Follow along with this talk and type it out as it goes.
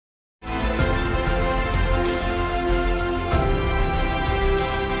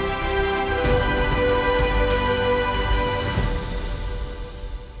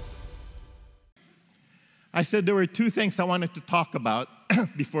I said there were two things I wanted to talk about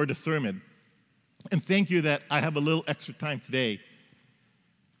before the sermon. And thank you that I have a little extra time today,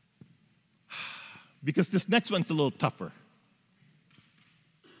 because this next one's a little tougher.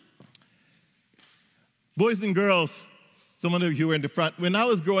 Boys and girls, some of you who are in the front, when I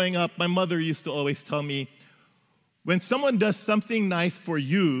was growing up, my mother used to always tell me, when someone does something nice for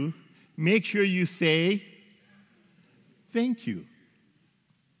you, make sure you say, thank you.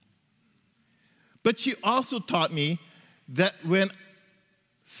 But she also taught me that when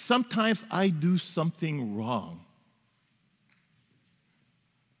sometimes I do something wrong,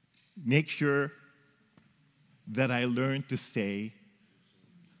 make sure that I learn to say,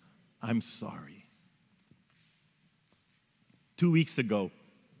 I'm sorry. 2 weeks ago,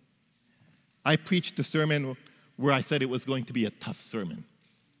 I preached a sermon where I said it was going to be a tough sermon.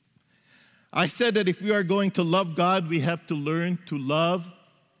 I said that if we are going to love God, we have to learn to love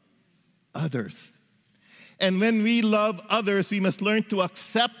others. And when we love others, we must learn to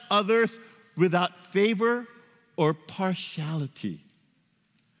accept others without favor or partiality.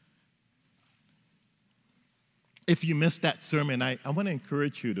 If you missed that sermon, I want to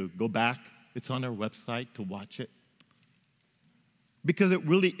encourage you to go back. It's on our website to watch it. Because it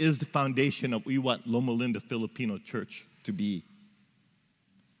really is the foundation of what we want Loma Linda Filipino Church to be.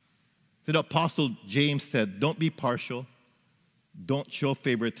 The Apostle James said, don't be partial. Don't show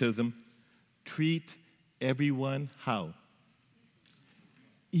favoritism. Treat everyone how?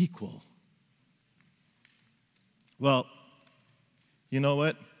 Equal. Well, you know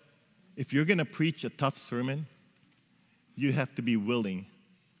what? If you're going to preach a tough sermon, you have to be willing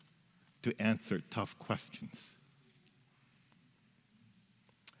to answer tough questions.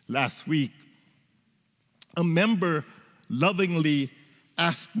 Last week, a member lovingly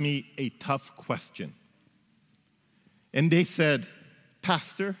asked me a tough question. And they said,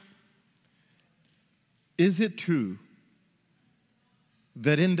 Pastor, is it true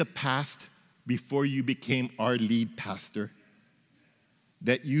that in the past, before you became our lead pastor,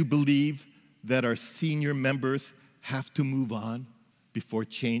 that you believe that our senior members have to move on before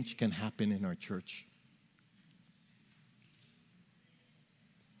change can happen in our church?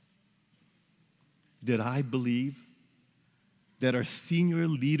 Did I believe that our senior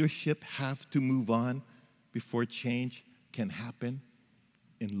leadership have to move on before change can happen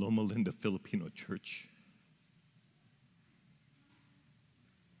in Loma Linda Filipino Church?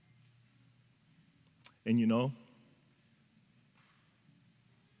 And you know,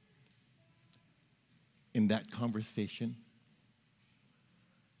 in that conversation,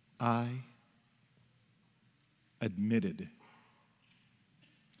 I admitted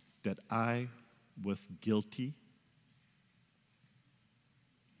that I was guilty,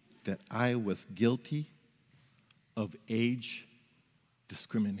 of age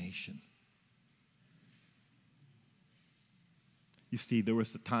discrimination. You see, there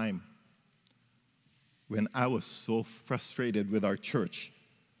was a time when I was so frustrated with our church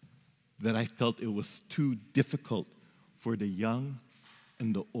that I felt it was too difficult for the young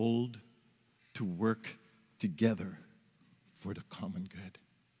and the old to work together for the common good.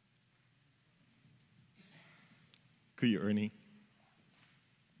 Kuya Ernie,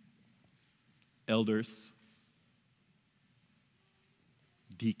 elders,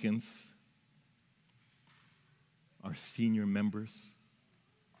 deacons, our senior members,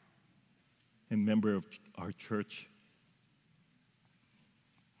 and member of our church,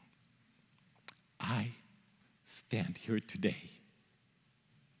 I stand here today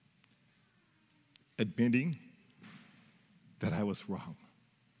admitting that I was wrong.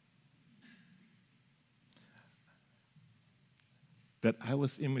 That I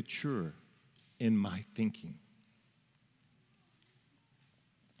was immature in my thinking.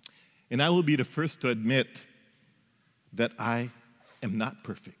 And I will be the first to admit that I am not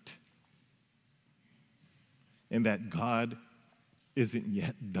perfect. And that God isn't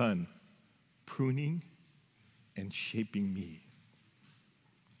yet done pruning and shaping me.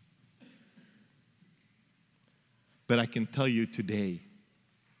 But I can tell you today,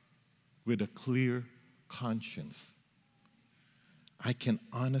 with a clear conscience, I can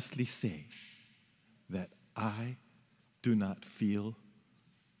honestly say that I do not feel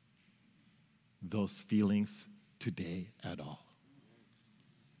those feelings today at all.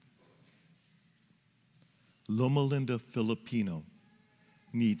 Loma Linda Filipino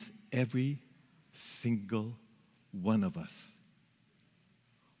needs every single one of us,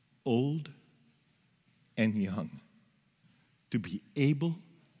 old and young, to be able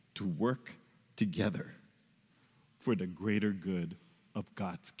to work together for the greater good of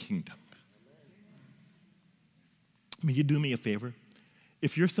God's kingdom. May you do me a favor?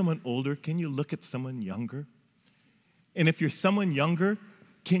 if you're someone older, can you look at someone younger? And if you're someone younger,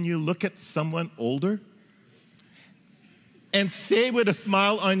 can you look at someone older? And say with a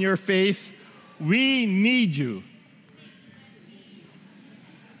smile on your face, we need you.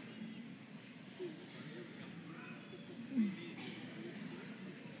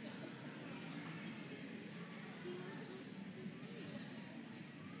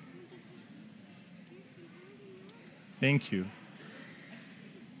 Thank you.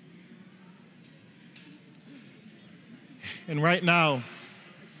 And right now,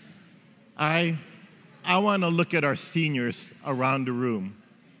 I want to look at our seniors around the room,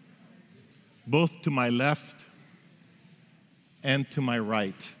 both to my left and to my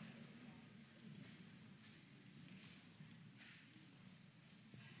right.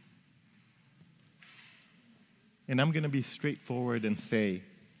 And I'm going to be straightforward and say,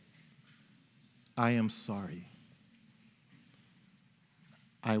 I am sorry.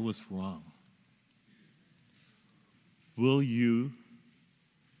 I was wrong. Will you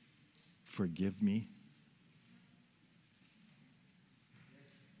forgive me?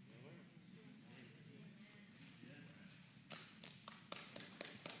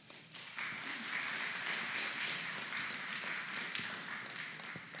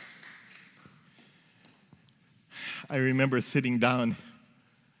 I remember sitting down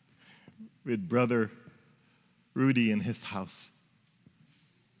with Brother Rudy in his house.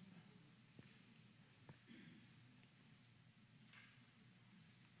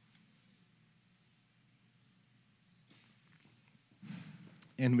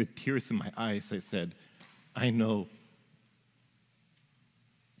 And with tears in my eyes, I said, I know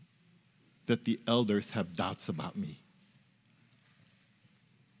that the elders have doubts about me.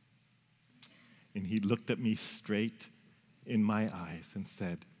 And he looked at me straight in my eyes and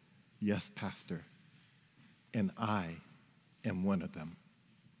said, yes, Pastor, and I am one of them.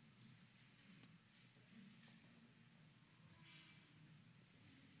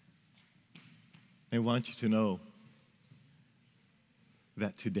 I want you to know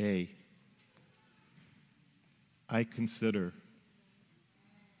that today I consider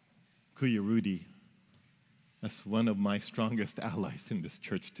Kuya Rudy as one of my strongest allies in this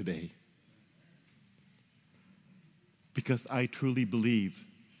church today. Because I truly believe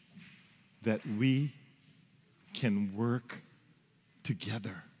that we can work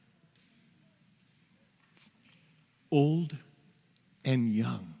together, old and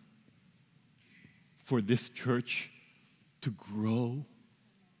young, for this church to grow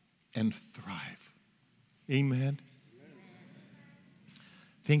and thrive. Amen.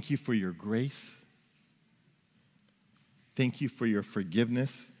 Thank you for your grace. Thank you for your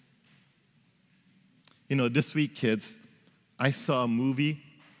forgiveness. You know, this week, kids, I saw a movie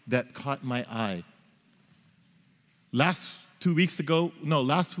that caught my eye. Last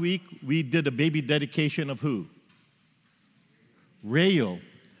week, we did a baby dedication of who? Rayo.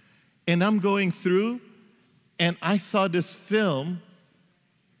 And I'm going through, and I saw this film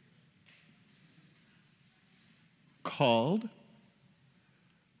called,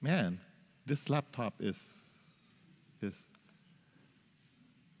 man, this laptop is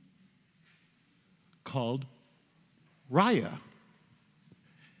called Raya.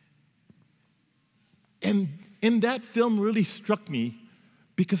 And in that film really struck me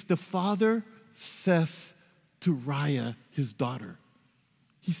because the father says to Raya, his daughter,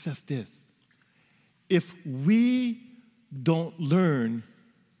 he says this, if we don't learn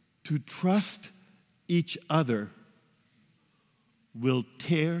to trust each other, we'll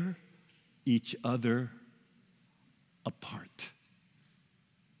tear each other apart.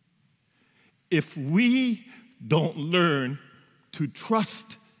 If we don't learn to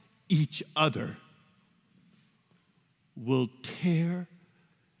trust each other, we'll tear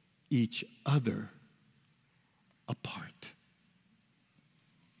each other apart.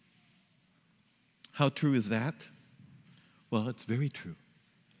 How true is that? Well, it's very true.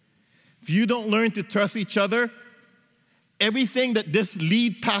 If you don't learn to trust each other, everything that this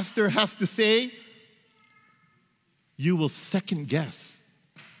lead pastor has to say, you will second guess.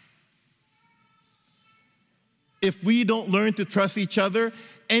 If we don't learn to trust each other,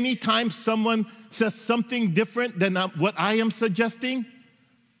 anytime someone says something different than what I am suggesting,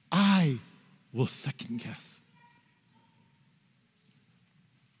 I will second guess.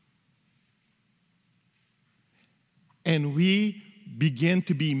 And we begin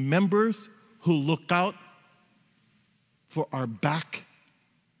to be members who look out for our back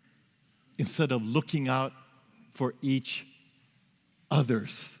instead of looking out for each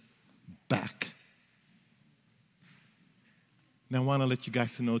other's back. Now, I want to let you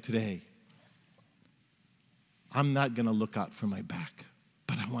guys know today, I'm not going to look out for my back.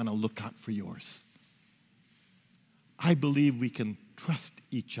 want to look out for yours. I believe we can trust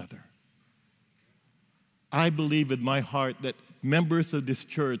each other. I believe in my heart that members of this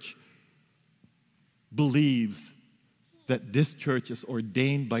church believes that this church is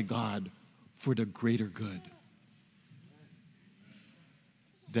ordained by God for the greater good.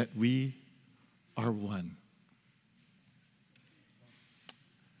 That we are one.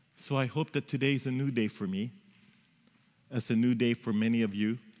 So I hope that today is a new day for me, as a new day for many of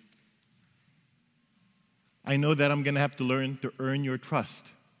you. I know that I'm going to have to learn to earn your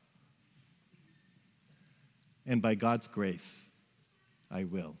trust. And by God's grace, I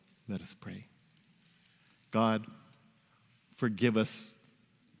will. Let us pray. God, forgive us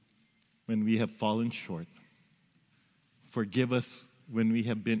when we have fallen short. Forgive us when we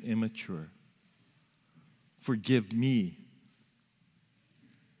have been immature. Forgive me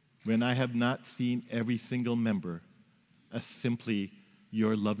when I have not seen every single member as simply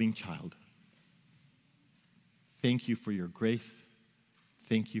your loving child. Thank you for your grace.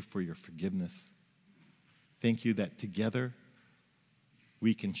 Thank you for your forgiveness. Thank you that together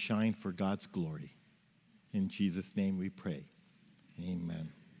we can shine for God's glory. In Jesus' name we pray.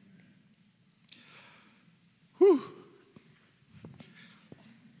 Amen. Whew.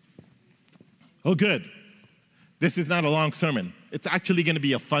 Oh, good. This is not a long sermon. It's actually going to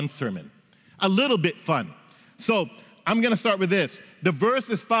be a fun sermon. A little bit fun. So I'm going to start with this. The verse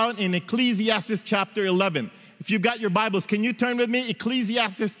is found in Ecclesiastes chapter 11. If you've got your Bibles, can you turn with me?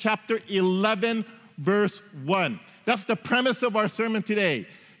 Ecclesiastes chapter 11, verse 1. That's the premise of our sermon today.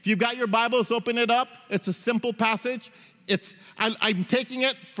 If you've got your Bibles, open it up. It's a simple passage. I'm taking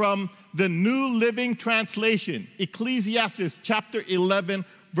it from the New Living Translation. Ecclesiastes chapter 11,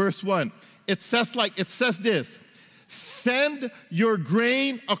 verse 1. It says this: send your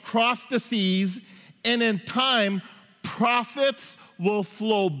grain across the seas, and in time, profits will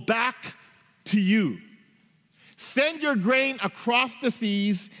flow back to you. Send your grain across the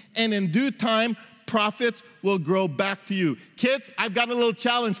seas, and in due time, profits will grow back to you. Kids, I've got a little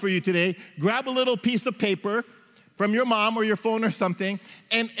challenge for you today. Grab a little piece of paper from your mom or your phone or something,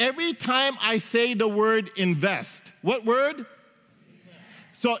 and every time I say the word invest, what word?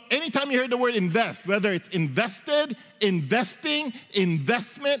 So anytime you hear the word invest, whether it's invested, investing,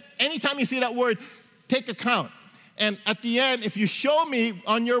 investment, anytime you see that word, take account. And at the end, if you show me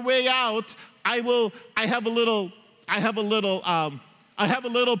on your way out, I have a little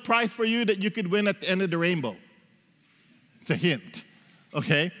prize for you that you could win at the end of the rainbow. It's a hint,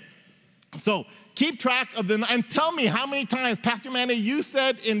 okay? So keep track of and tell me how many times, Pastor Manny, you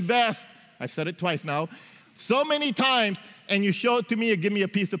said invest. I've said it twice now. So many times, and you show it to me and give me a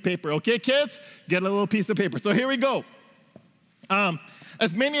piece of paper. Okay, kids? Get a little piece of paper. So here we go.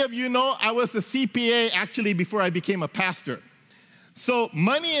 As many of you know, I was a CPA actually before I became a pastor. So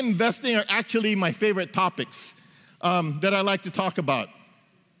money and investing are actually my favorite topics that I like to talk about.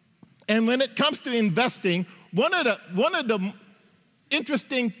 And when it comes to investing, one of the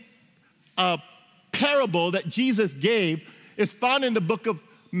interesting parable that Jesus gave is found in the book of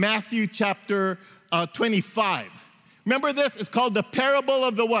Matthew chapter 25. Remember this? It's called the parable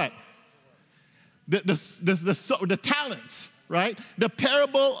of the what? The talents, right? The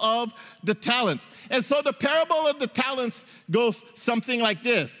parable of the talents. And so the parable of the talents goes something like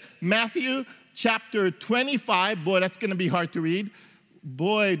this. Matthew chapter 25. Boy, that's going to be hard to read.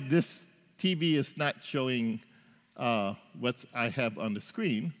 Boy, this TV is not showing what I have on the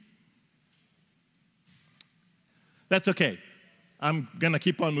screen. That's okay. I'm going to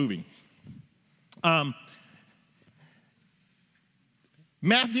keep on moving.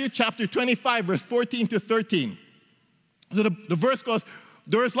 Matthew chapter 25, verse 14 to 13. So the verse goes,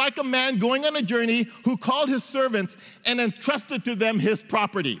 there is like a man going on a journey who called his servants and entrusted to them his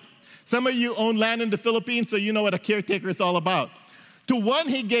property. Some of you own land in the Philippines, so you know what a caretaker is all about. To one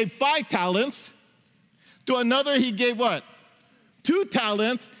he gave 5 talents. To another he gave what? 2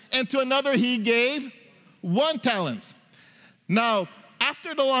 talents. And to another he gave 1 talent. Now,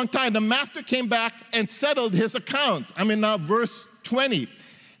 after the long time, the master came back and settled his accounts. Now verse 20.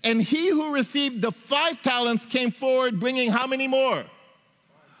 And he who received the 5 talents came forward bringing how many more?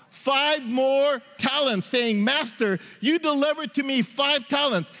 5 more talents, saying, Master, you delivered to me 5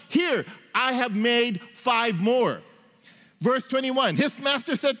 talents. Here, I have made 5 more. Verse 21, his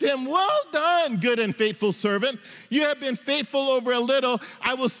master said to him, well done, good and faithful servant. You have been faithful over a little.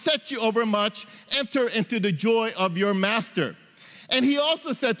 I will set you over much. Enter into the joy of your master. And he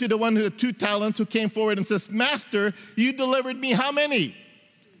also said to the one who had 2 talents who came forward and says, Master, you delivered me how many?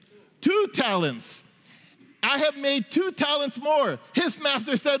 2 talents. I have made 2 talents more. His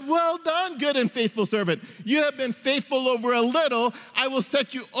master said, well done, good and faithful servant. You have been faithful over a little. I will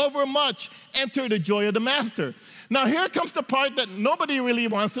set you over much. Enter the joy of the master. Now here comes the part that nobody really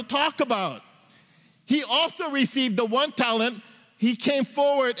wants to talk about. He also received the 1 talent. He came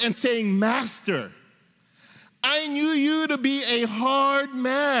forward and saying, Master, I knew you to be a hard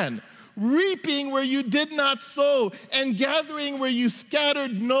man, reaping where you did not sow and gathering where you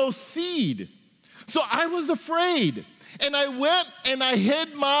scattered no seed. So I was afraid, and I went and I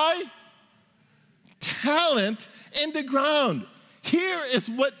hid my talent in the ground. Here is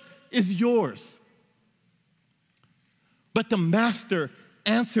what is yours. But the master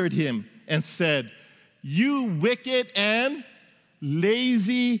answered him and said, you wicked and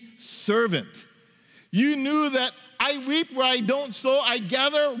lazy servant. You knew that I reap where I don't sow, I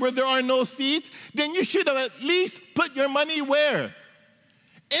gather where there are no seeds. Then you should have at least put your money where?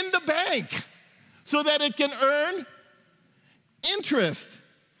 In the bank, so that it can earn interest.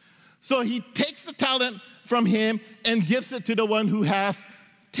 So he takes the talent from him and gives it to the one who has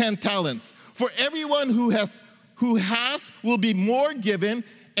 10 talents. For everyone who has will be more given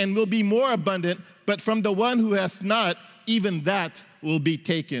and will be more abundant, but from the one who has not, even that will be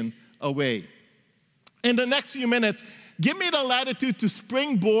taken away. In the next few minutes, give me the latitude to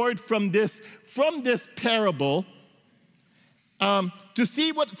springboard from this parable to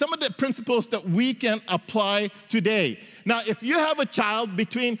see what some of the principles that we can apply today. Now, if you have a child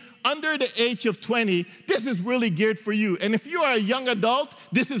under the age of 20, this is really geared for you. And if you are a young adult,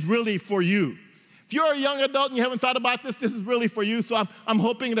 this is really for you. If you're a young adult and you haven't thought about this, this is really for you. So I'm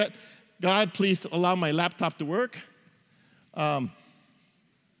hoping that, God, please allow my laptop to work. Oh,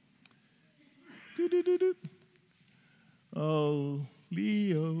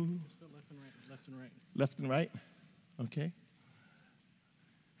 Leo. Left and right. Left and right? Okay.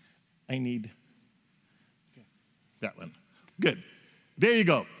 I need that one. Good. There you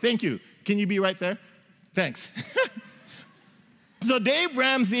go. Thank you. Can you be right there? Thanks. So Dave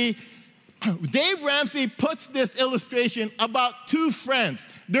Ramsey puts this illustration about 2 friends.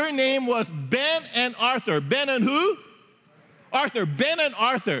 Their name was Ben and Arthur. Ben and who? Arthur. Ben and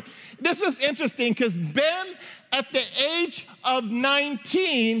Arthur. This was interesting because Ben, at the age of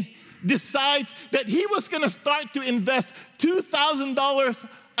 19, decides that he was going to start to invest $2,000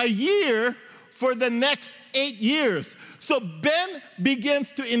 a year for the next 8 years. So Ben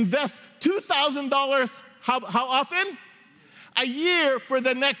begins to invest $2,000, how often? A year for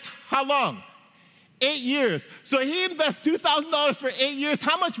the next, how long? 8 years. So he invests $2,000 for 8 years.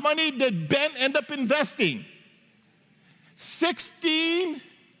 How much money did Ben end up investing?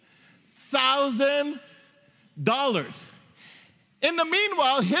 $16,000. In the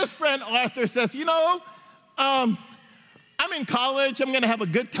meanwhile, his friend Arthur says, I'm in college. I'm going to have a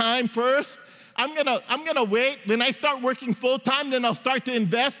good time first. I'm gonna wait. When I start working full time, then I'll start to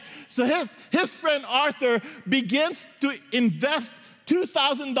invest. So his friend Arthur begins to invest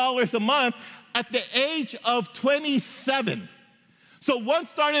 $2,000 a month at the age of 27. So one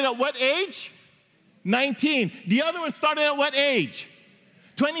started at what age? 19. The other one started at what age?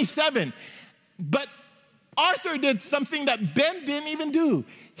 27. But Arthur did something that Ben didn't even do.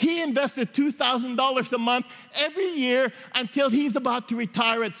 He invested $2,000 a month every year until he's about to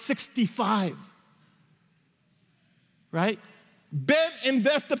retire at 65. Right? Ben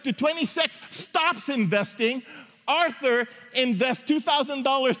invests up to 26, stops investing. Arthur invests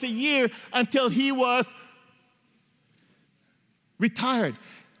 $2,000 a year until he was retired.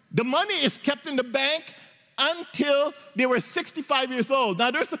 The money is kept in the bank until they were 65 years old.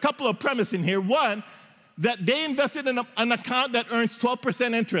 Now, there's a couple of premises in here. One, that they invested in an account that earns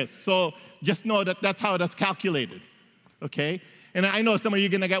 12% interest. So just know that that's how that's calculated, okay? And I know some of you are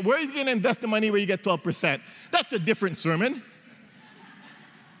going to get, where are you going to invest the money where you get 12%? That's a different sermon.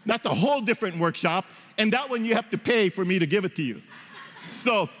 That's a whole different workshop. And that one you have to pay for me to give it to you.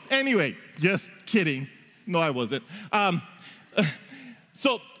 So anyway, just kidding. No, I wasn't.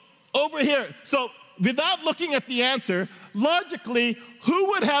 So over here, so without looking at the answer, logically, who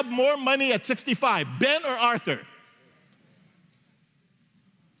would have more money at 65, Ben or Arthur?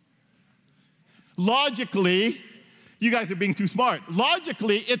 Logically, you guys are being too smart.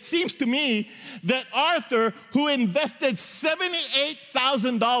 Logically, it seems to me that Arthur, who invested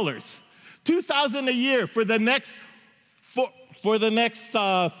 $78,000, $2,000 a year for the next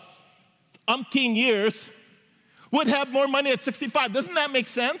umpteen years, would have more money at 65. Doesn't that make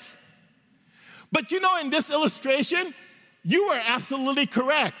sense? But in this illustration, you are absolutely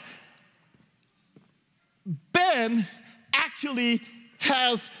correct. Ben actually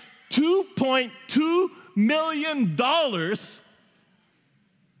has $2.2 million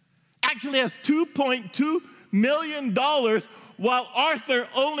actually has $2.2 million, while Arthur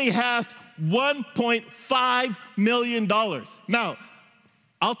only has $1.5 million. Now,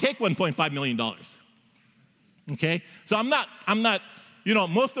 I'll take $1.5 million. Okay? So I'm not,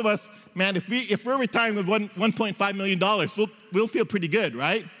 most of us, man, if we're retiring with $1.5 million, we'll feel pretty good,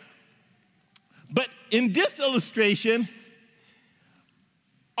 right? But in this illustration,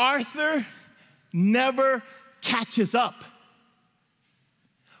 Arthur never catches up.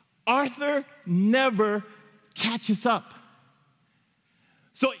 Arthur never catches up.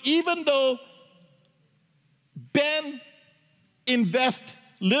 So even though Ben invests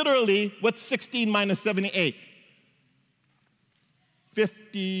literally, what's 16 minus 78?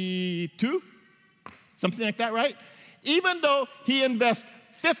 52? Something like that, right? Even though he invests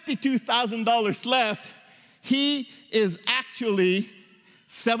 $52,000 less, he is actually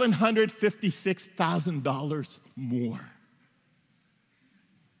 $756,000 more.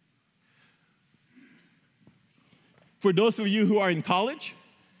 For those of you who are in college,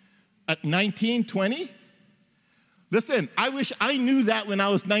 at 19, 20, listen, I wish I knew that when I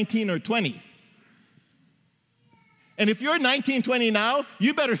was 19 or 20. And if you're 19, 20 now,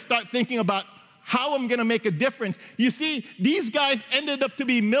 you better start thinking about how I'm going to make a difference. You see, these guys ended up to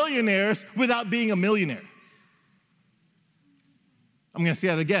be millionaires without being a millionaire. I'm going to say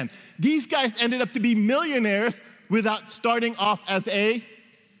that again. These guys ended up to be millionaires without starting off as a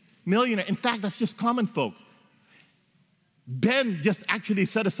millionaire. In fact, that's just common folk. Ben just actually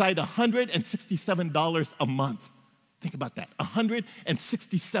set aside $167 a month. Think about that,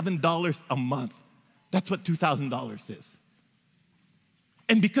 $167 a month. That's what $2,000 is.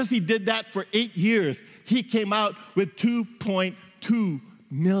 And because he did that for 8 years, he came out with $2.2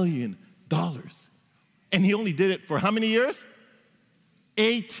 million. And he only did it for how many years?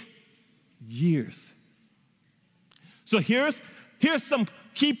 8 years. So here's some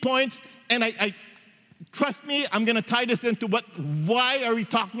key points, and I trust me, I'm going to tie this into why are we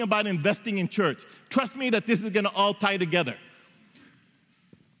talking about investing in church? Trust me that this is going to all tie together.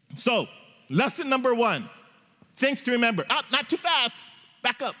 So, lesson number 1, things to remember. Not too fast.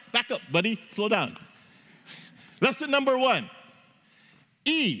 Back up, buddy. Slow down. Lesson number 1,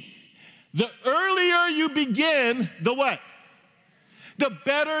 E, the earlier you begin, the what? The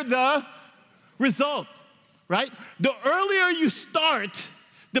better the result, right? The earlier you start,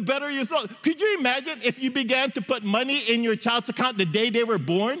 the better your result. Could you imagine if you began to put money in your child's account the day they were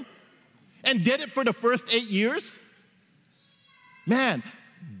born and did it for the first 8 years? Man,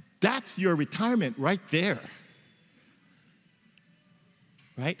 that's your retirement right there.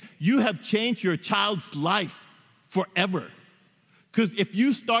 Right? You have changed your child's life forever. Because if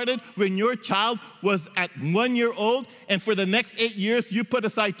you started when your child was at 1 year old and for the next 8 years you put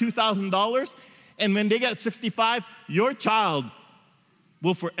aside $2,000, and when they get 65, your child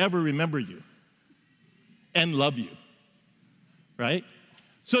will forever remember you and love you, right?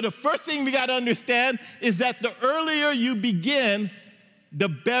 So the first thing we got to understand is that the earlier you begin, the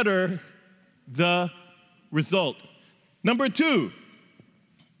better the result. Number 2,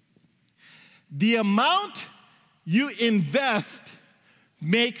 the amount you invest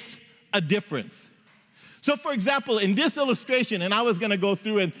makes a difference. So for example, in this illustration, and I was going to go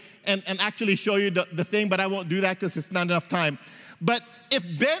through and actually show you the thing, but I won't do that because it's not enough time. But if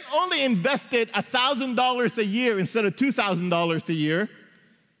Ben only invested $1,000 a year instead of $2,000 a year,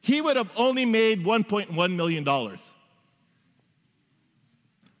 he would have only made $1.1 million.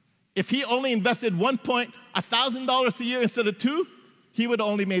 If he only invested $1,000 a year instead of $2,000, he would have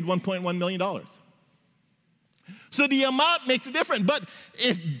only made $1.1 million. So the amount makes a difference. But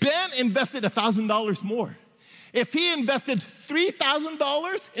if Ben invested $1,000 more, if he invested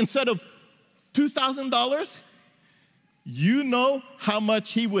 $3,000 instead of $2,000, you know how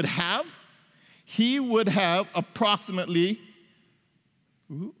much he would have? He would have approximately,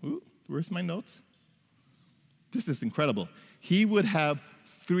 where's my notes? This is incredible. He would have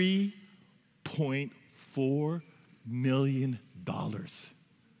 $3.4 million.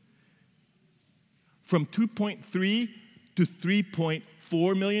 From 2.3 to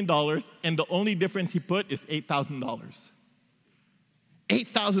 $3.4 million, and the only difference he put is $8,000.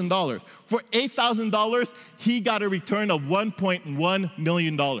 $8,000. For $8,000, he got a return of $1.1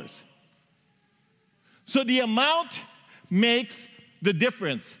 million. So the amount makes the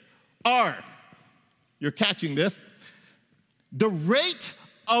difference. R, you're catching this, the rate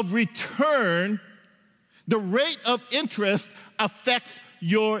of return, the rate of interest affects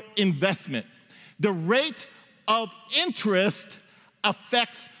your investment. The rate of interest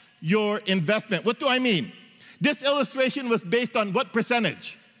affects your investment. What do I mean? This illustration was based on what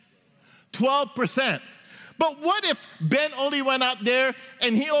percentage? 12%. But what if Ben only went out there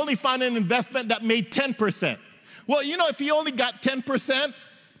and he only found an investment that made 10%? Well, you know, if he only got 10%,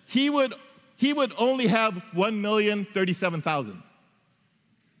 he would only have $1,037,000.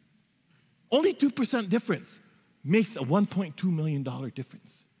 Only 2% difference makes a $1.2 million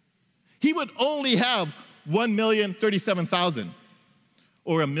difference. He would only have $1,037,000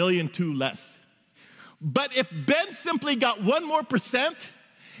 or $1.2 million less. But if Ben simply got 1 more percent,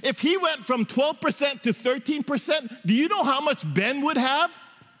 if he went from 12% to 13%, do you know how much Ben would have?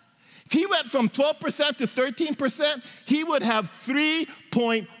 If he went from 12% to 13%, he would have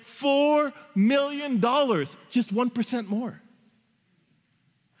 $3.4 million, just 1% more.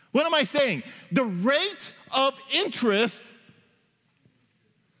 What am I saying? The rate of interest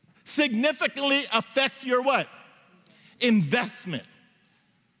significantly affects your what? Investment,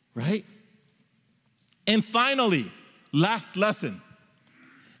 right? And finally, last lesson,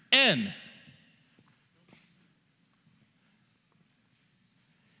 N.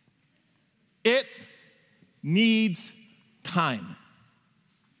 It needs time.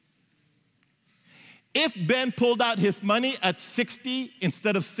 If Ben pulled out his money at 60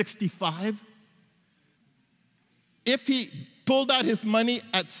 instead of 65, if he pulled out his money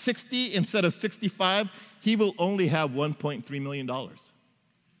at 60 instead of 65, he will only have $1.3 million.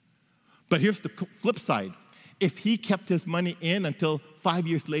 But here's the flip side. If he kept his money in until 5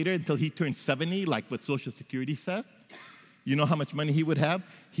 years later, until he turned 70, like what Social Security says, you know how much money he would have?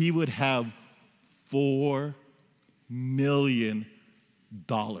 He would have $4 million.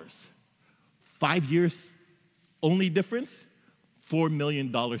 5 years only difference, $4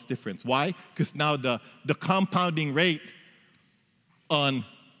 million difference. Why? Because now the compounding rate on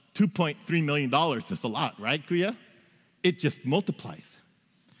 $2.3 million is a lot, right, Kuya? It just multiplies.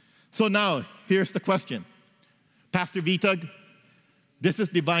 So now, here's the question. Pastor Vitug, this is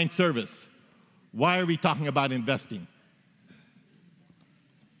divine service. Why are we talking about investing?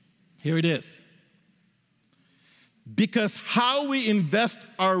 Here it is. Because how we invest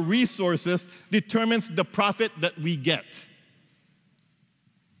our resources determines the profit that we get.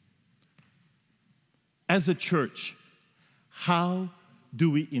 As a church, how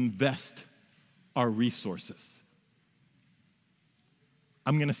do we invest our resources?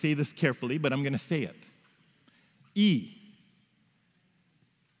 I'm going to say this carefully, but I'm going to say it. E,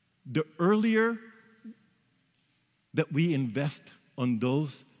 the earlier that we invest on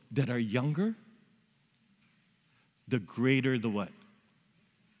those that are younger, the greater the what?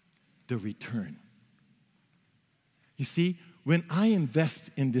 The return. You see, when I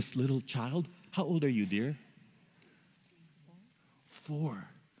invest in this little child, how old are you, dear? 4.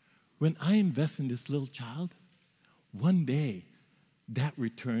 When I invest in this little child, one day that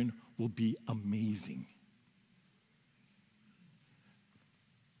return will be amazing.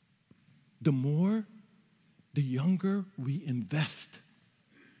 The younger we invest.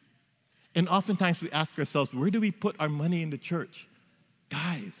 And oftentimes we ask ourselves, where do we put our money in the church?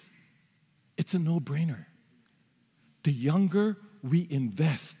 Guys, it's a no-brainer. The younger we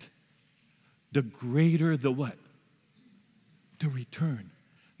invest, the greater the what? The return.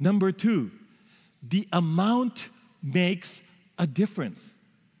 Number 2, the amount makes a difference.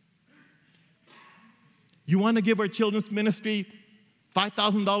 You want to give our children's ministry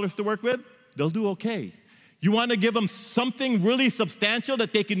 $5,000 to work with? They'll do okay. You want to give them something really substantial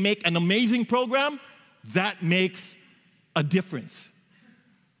that they can make an amazing program? That makes a difference.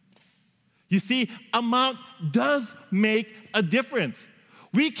 You see, amount does make a difference.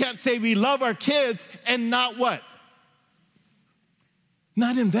 We can't say we love our kids and not what?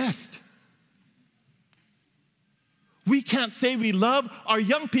 Not invest. We can't say we love our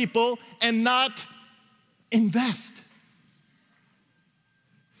young people and not invest.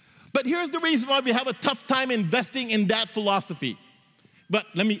 But here's the reason why we have a tough time investing in that philosophy. But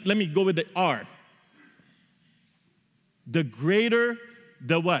let me go with the R. The greater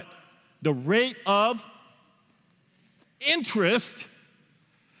the what? The rate of interest,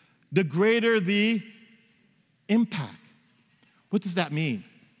 the greater the impact. What does that mean?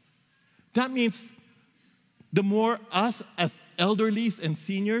 That means the more us as elderlies and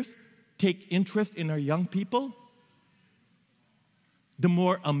seniors take interest in our young people, the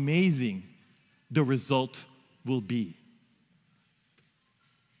more amazing the result will be.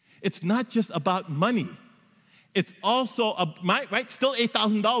 It's not just about money. It's also, right, still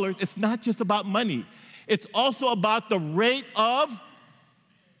 $8,000. It's not just about money. It's also about the rate of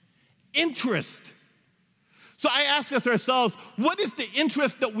interest. So I ask us ourselves, what is the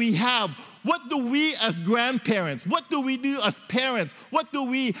interest that we have? What do we as grandparents, what do we do as parents?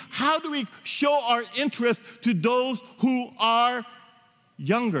 How do we show our interest to those who are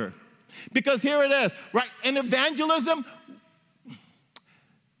younger? Because here it is, right? In evangelism,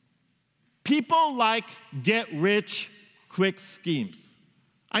 people like get-rich-quick schemes.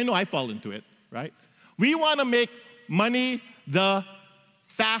 I know I fall into it, right? We want to make money the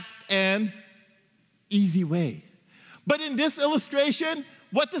fast and easy way. But in this illustration,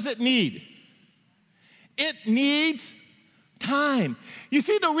 what does it need? It needs time. You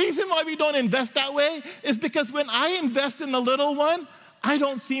see, the reason why we don't invest that way is because when I invest in the little one, I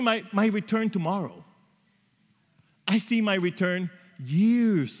don't see my return tomorrow. I see my return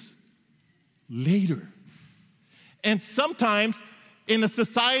years later. And sometimes in a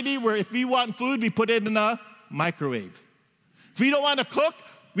society where if we want food, we put it in a microwave. If we don't want to cook,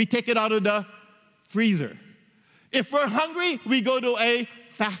 we take it out of the freezer. If we're hungry, we go to a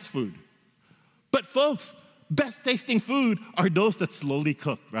fast food. But folks, best tasting food are those that slowly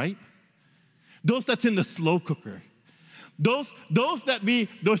cook, right? Those that's in the slow cooker. Those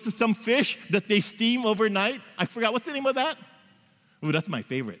are some fish that they steam overnight. I forgot, what's the name of that? Oh, that's my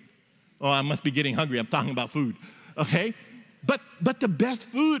favorite. Oh, I must be getting hungry. I'm talking about food, okay? But the best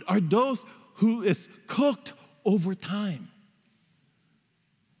food are those who is cooked over time.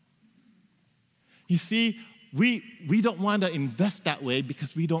 You see, we don't want to invest that way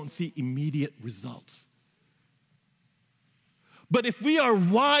because we don't see immediate results. But if we are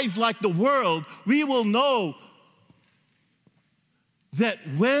wise like the world, we will know that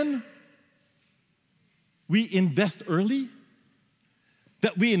when we invest early,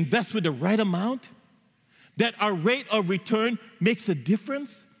 that we invest with the right amount, that our rate of return makes a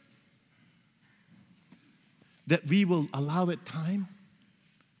difference, that we will allow it time,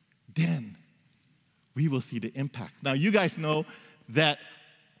 then we will see the impact. Now, you guys know that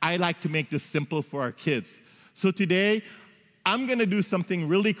I like to make this simple for our kids. So today, I'm going to do something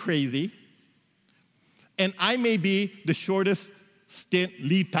really crazy, and I may be the shortest stint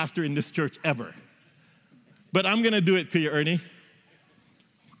lead pastor in this church ever. But I'm going to do it, Kuya Ernie.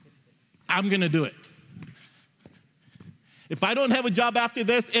 I'm going to do it. If I don't have a job after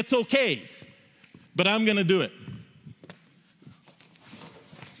this, it's okay. But I'm going to do it.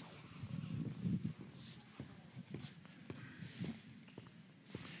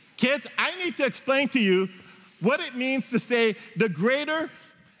 Kids, I need to explain to you what it means to say the greater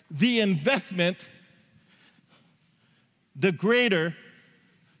the investment, the greater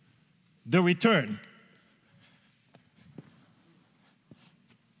the return.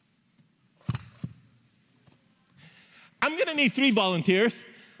 I'm going to need 3 volunteers.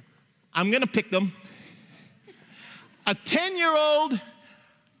 I'm going to pick them. A 10-year-old,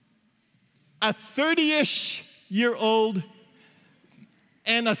 a 30-ish year old,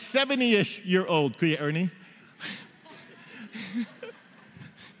 and a 70-ish year old. Kuya Ernie?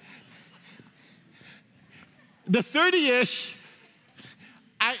 The 30-ish,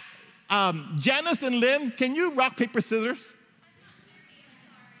 Janice and Lynn, can you rock, paper, scissors?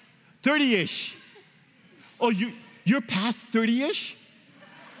 30-ish. Oh, you're past 30-ish?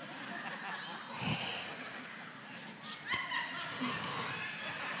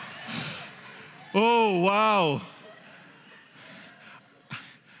 Oh, wow.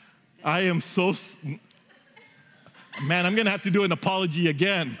 I am so, man, I'm going to have to do an apology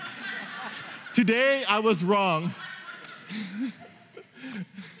again. Today, I was wrong.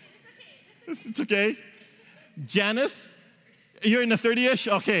 It's okay. Janice, you're in the 30-ish?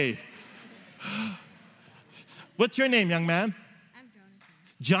 Okay. What's your name, young man? I'm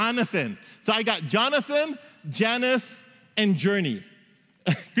Jonathan. Jonathan. So I got Jonathan, Janice, and Journey.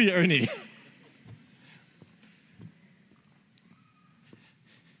 Kuya Ernie.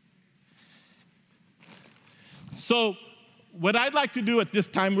 So what I'd like to do at this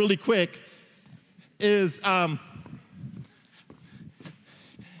time really quick is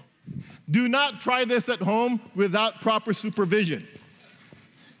do not try this at home without proper supervision.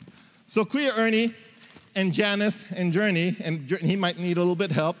 So Kuya Ernie and Janice and Journey, and he might need a little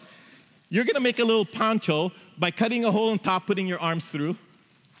bit of help, you're going to make a little poncho by cutting a hole on top, putting your arms through.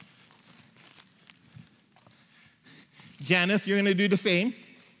 Janice, you're going to do the same.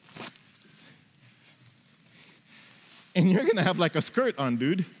 And you're going to have like a skirt on,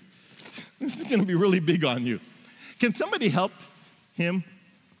 dude. This is going to be really big on you. Can somebody help him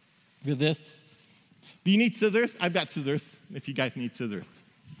with this? Do you need scissors? I've got scissors, if you guys need scissors.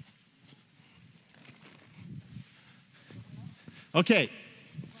 Okay.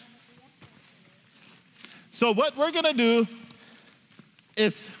 So what we're going to do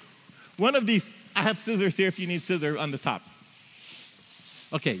is one of these, I have scissors here if you need scissors on the top.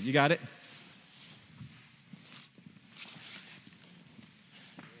 Okay, you got it?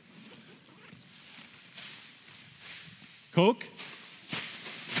 Coke.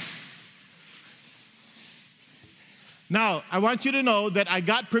 Now, I want you to know that I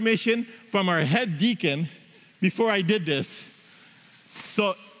got permission from our head deacon before I did this.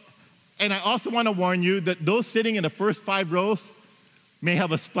 So, and I also want to warn you that those sitting in the first 5 rows may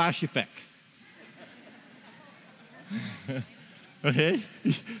have a splash effect. Okay?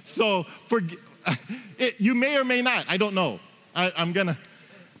 So, you may or may not. I don't know. I'm gonna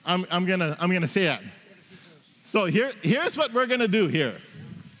say that. So here's what we're gonna do here.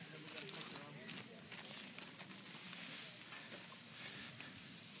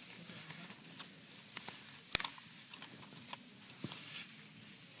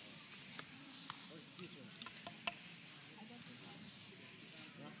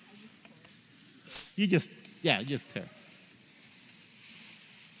 You just tear.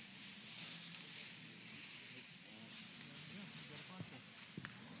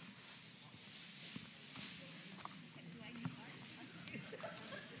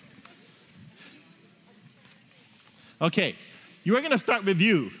 Okay, you are going to start with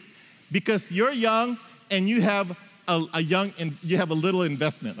you because you're young and you have you have a little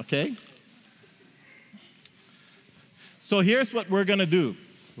investment, okay? So here's what we're going to do.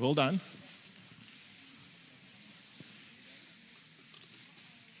 Hold on.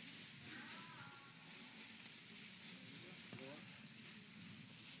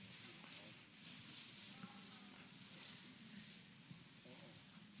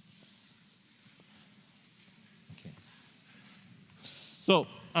 So,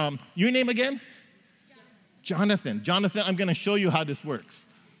 your name again? Jonathan. Jonathan, I'm going to show you how this works.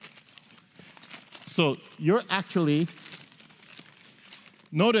 So, you're actually,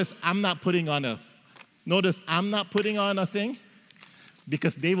 notice I'm not putting on a thing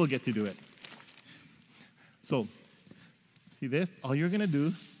because they will get to do it. So, see this? All you're going to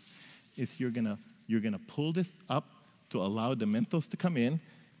do is you're going to pull this up to allow the Mentos to come in,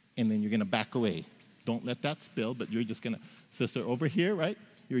 and then you're going to back away. Don't let that spill, but you're just going to, sister, over here, right?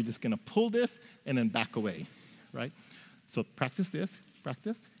 You're just going to pull this and then back away, right? So practice this,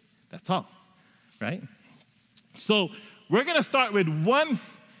 practice. That's all, right? So we're going to start with one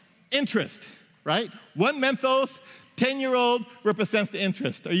interest, right? One Mentos, 10-year-old represents the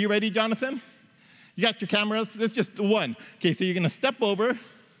interest. Are you ready, Jonathan? You got your cameras? This is just one. Okay, so you're going to step over.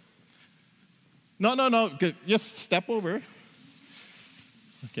 No, just step over.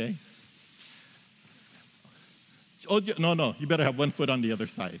 Okay. Oh, no, you better have one foot on the other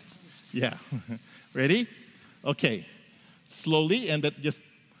side. Yeah. Ready? Okay. Slowly, and just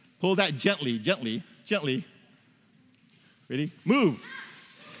pull that gently. Ready? Move.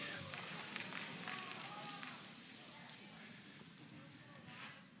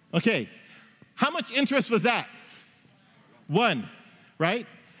 Okay. How much interest was that? 1, right?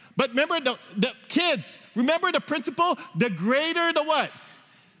 But remember the kids, remember the principle? The greater the what?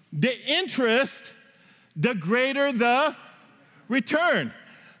 The interest, the greater the return.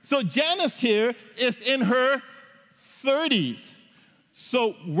 So Janice here is in her 30s.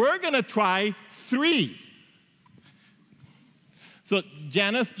 So we're going to try 3. So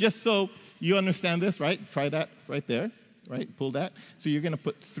Janice, just so you understand this, right? Try that right there, right? Pull that. So you're going to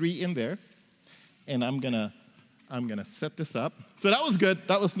put 3 in there. And I'm going to set this up. So that was good.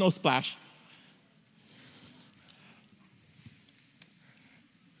 That was no splash.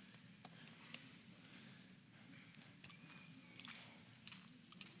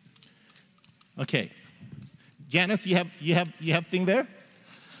 Okay, Janice, you have thing there?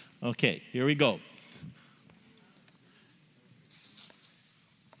 Okay, here we go.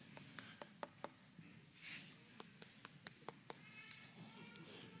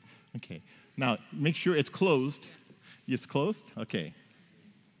 Okay, now make sure it's closed. It's closed? Okay.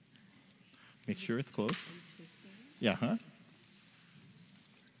 Make sure it's closed. Yeah, huh?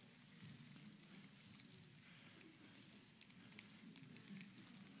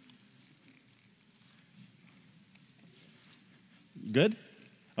 Good?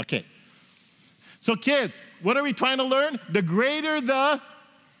 Okay. So kids, what are we trying to learn? The greater the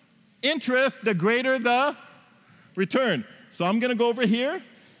interest, the greater the return. So I'm going to go over here.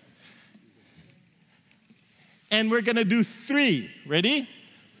 And we're going to do 3. Ready?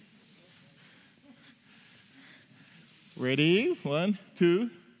 Ready? 1, 2.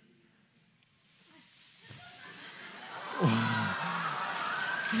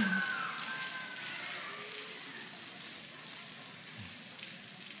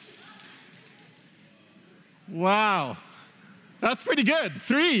 Wow, that's pretty good.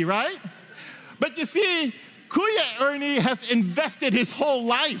 3, right? But you see, Kuya Ernie has invested his whole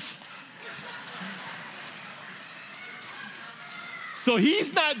life. So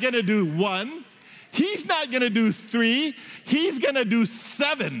he's not going to do 1. He's not going to do 3. He's going to do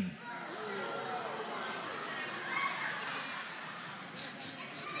 7.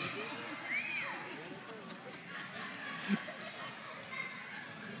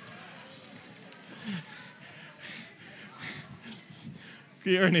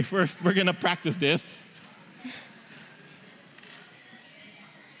 Okay, Ernie, first we're going to practice this.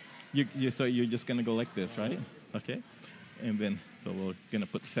 So you're just going to go like this, right? Okay. And then, so we're going to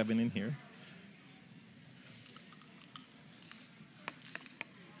put 7 in here.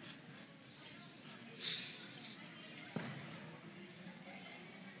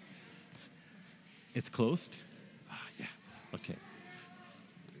 It's closed? Yeah. Okay.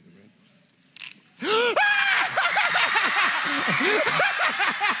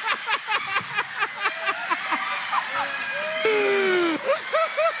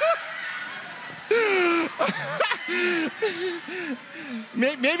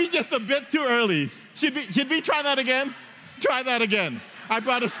 Maybe just a bit too early. Should we try that again? Try that again. I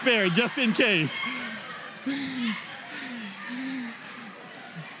brought a spare just in case.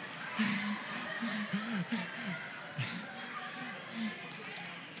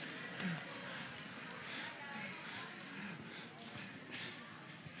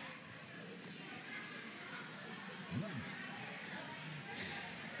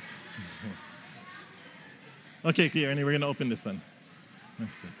 Okay, Ernie, we're going to open this one.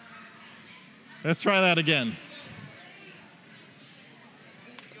 Let's try that again.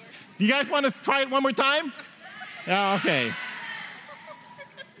 Do you guys want to try it one more time? Yeah, okay.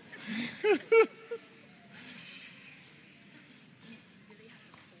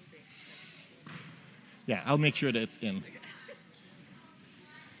 Yeah, I'll make sure that it's in.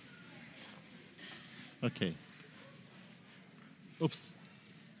 Okay. Oops.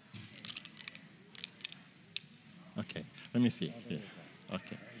 Okay, let me see. Here.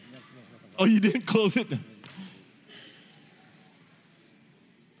 Okay. Oh, you didn't close it?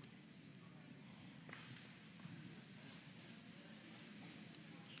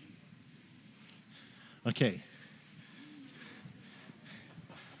 Okay.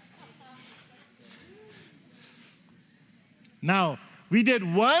 Now, we did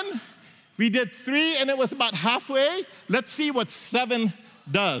 1, we did 3, and it was about halfway. Let's see what 7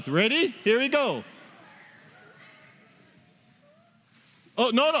 does. Ready? Here we go. Oh,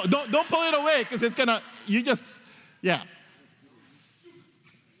 no, don't pull it away, because it's gonna, yeah.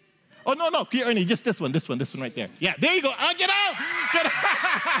 Oh, no, here, Ernie, just this one right there. Yeah, there you go. Get out! Get out!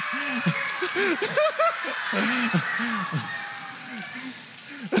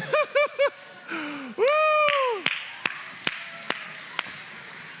 Woo!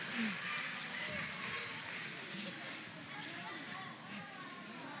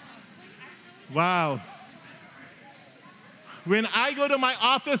 Wow. When I go to my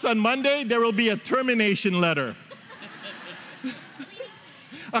office on Monday, there will be a termination letter.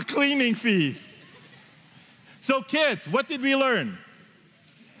 A cleaning fee. So kids, what did we learn?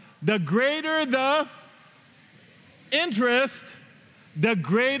 The greater the interest, the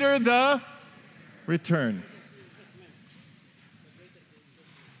greater the return.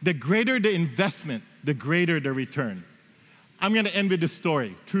 The greater the investment, the greater the return. I'm going to end with this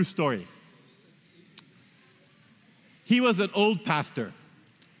story, true story. He was an old pastor.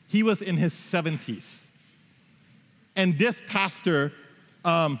 He was in his 70s. And this pastor,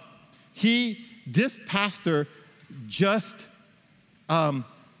 he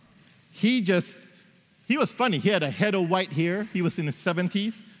was funny. He had a head of white hair. He was in his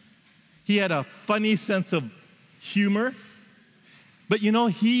 70s. He had a funny sense of humor. But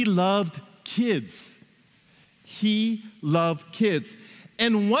he loved kids. He loved kids.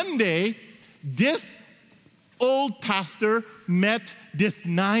 And one day, this old pastor met this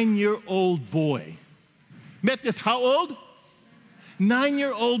 9-year-old boy. Met this how old?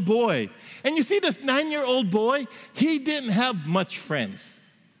 9-year-old boy. And you see, this 9-year-old boy, he didn't have much friends.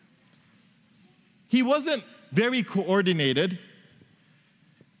 He wasn't very coordinated,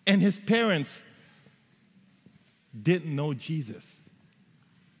 and his parents didn't know Jesus.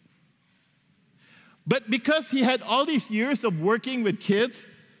 But because he had all these years of working with kids,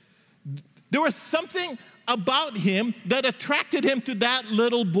 there was something about him that attracted him to that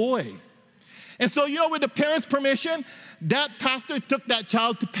little boy. And so, with the parents' permission, that pastor took that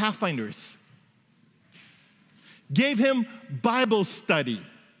child to Pathfinders, gave him Bible study,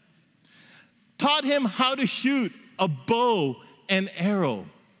 taught him how to shoot a bow and arrow,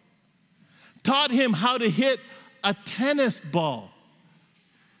 taught him how to hit a tennis ball,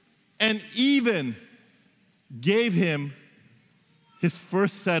 and even gave him his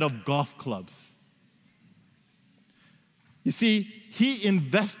first set of golf clubs. You see, he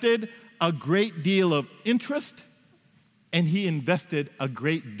invested a great deal of interest, and he invested a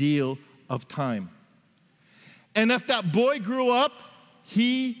great deal of time. And as that boy grew up,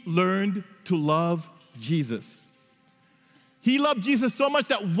 he learned to love Jesus. He loved Jesus so much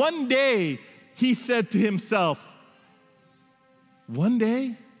that one day he said to himself, one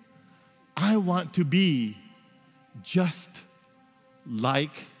day, I want to be just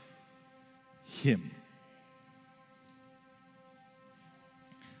like him.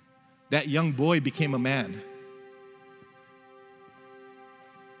 That young boy became a man.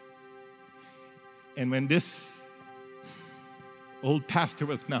 And when this old pastor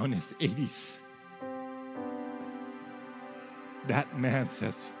was now in his 80s, that man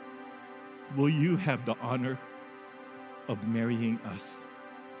says, will you have the honor of marrying us?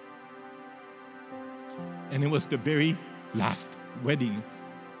 And it was the very last wedding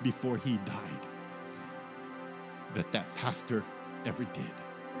before he died that pastor ever did.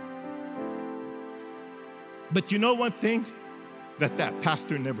 But you know one thing that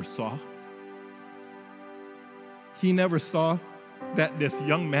pastor never saw? He never saw that this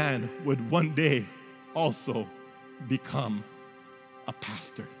young man would one day also become a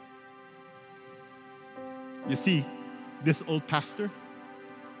pastor. You see, this old pastor,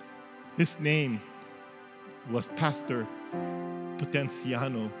 his name was Pastor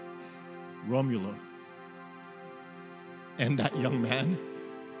Potenciano Romulo. And that young man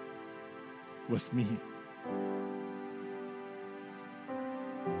was me.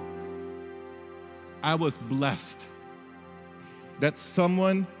 I was blessed that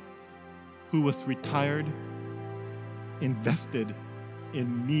someone who was retired invested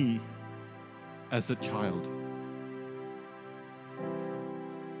in me as a child.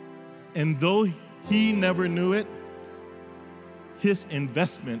 And though he never knew it, his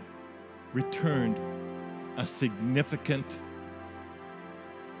investment returned a significant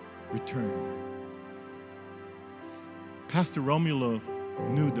return. Pastor Romulo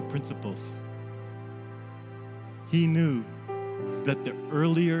knew the principles. He knew that the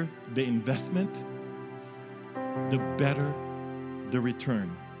earlier the investment, the better the return.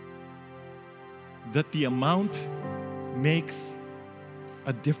 That the amount makes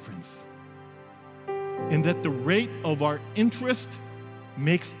a difference. And that the rate of our interest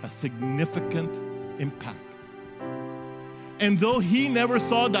makes a significant impact. And though he never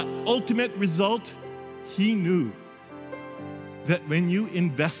saw the ultimate result, he knew that when you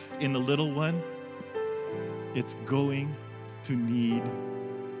invest in a little one, it's going to need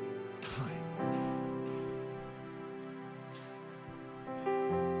time.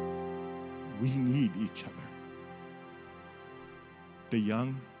 We need each other. The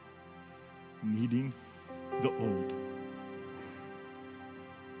young needing the old,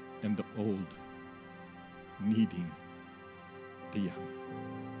 and the old needing the young.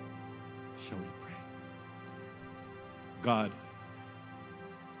 Shall we pray? God,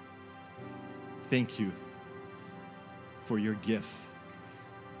 thank you for your gift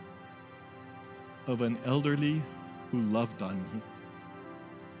of an elderly who loved on me,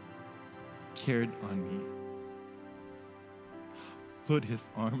 cared on me, put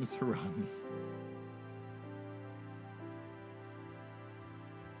his arms around me.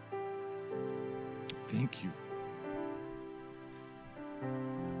 Thank you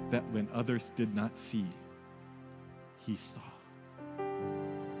that when others did not see, he saw.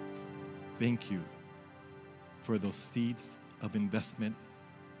 Thank you for those seeds of investment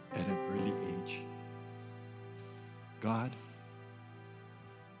at an early age. God,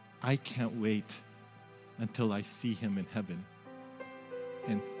 I can't wait until I see him in heaven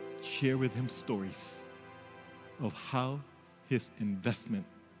and share with him stories of how his investment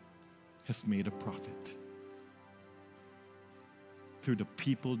has made a profit through the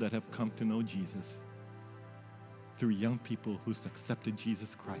people that have come to know Jesus, through young people who's accepted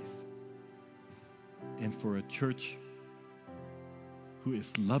Jesus Christ, and for a church who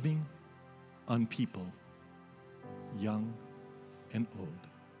is loving on people, young and old.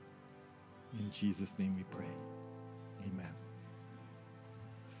 In Jesus' name we pray. Amen.